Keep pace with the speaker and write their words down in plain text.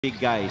Big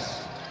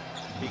guys.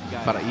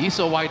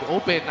 Paraiso wide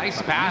open.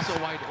 Nice pass.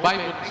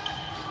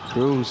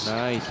 Cruz.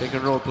 Nice. Pick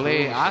and roll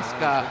play.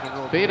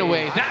 Asuka. Fade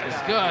away. That is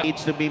good.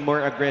 Needs to be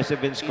more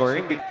aggressive in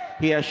scoring.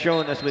 He has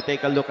shown, as we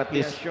take a look at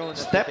this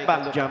step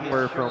back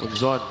jumper from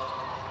Zon.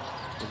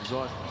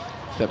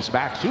 Steps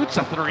back, shoots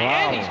a three,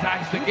 and he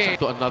ties the game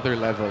to another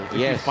level.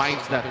 If he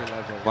finds that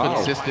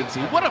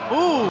consistency. What a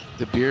move!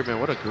 The Beerman,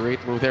 what a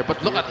great move there.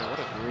 But look at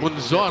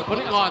Munzon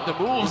putting on the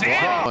moves.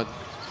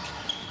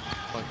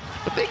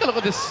 But take a look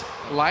at this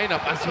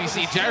lineup as we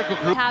see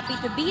Jericho Group. Happy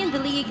to be in the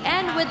league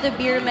and with the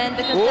Beerman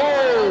because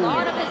a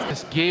lot of his...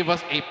 This gave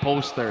us a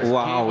poster.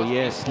 Wow,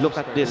 yes. Look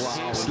at this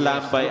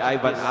slam by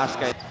Ivan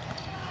Asuka.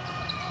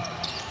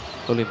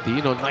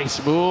 Tolentino,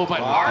 nice move by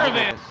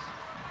Marvin.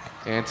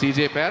 And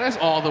CJ Perez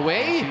all the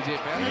way.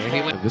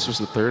 This was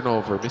the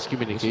turnover,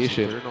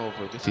 miscommunication.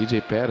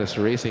 CJ Perez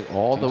racing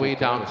all the way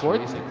down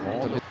court.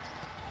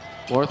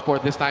 North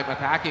court this time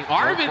attacking.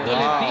 Arvin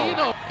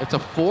Tolentino. It's a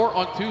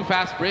 4-on-2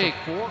 fast break.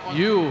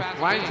 You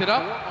lines it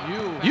up.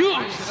 You.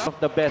 Of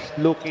the best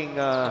looking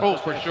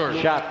for sure.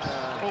 shots.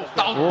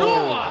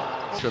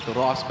 To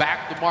Ross,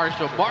 back to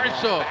Marshall.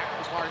 Marshall.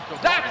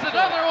 That's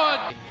another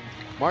one.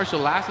 Marshall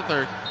last at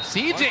her.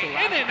 CJ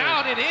in and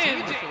out and in.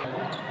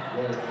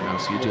 Now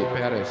CJ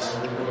Perez.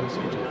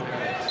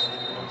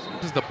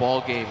 This is the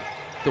ball game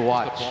to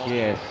watch.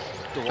 Yes.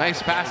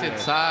 Nice pass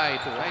inside.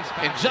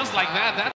 And just like that,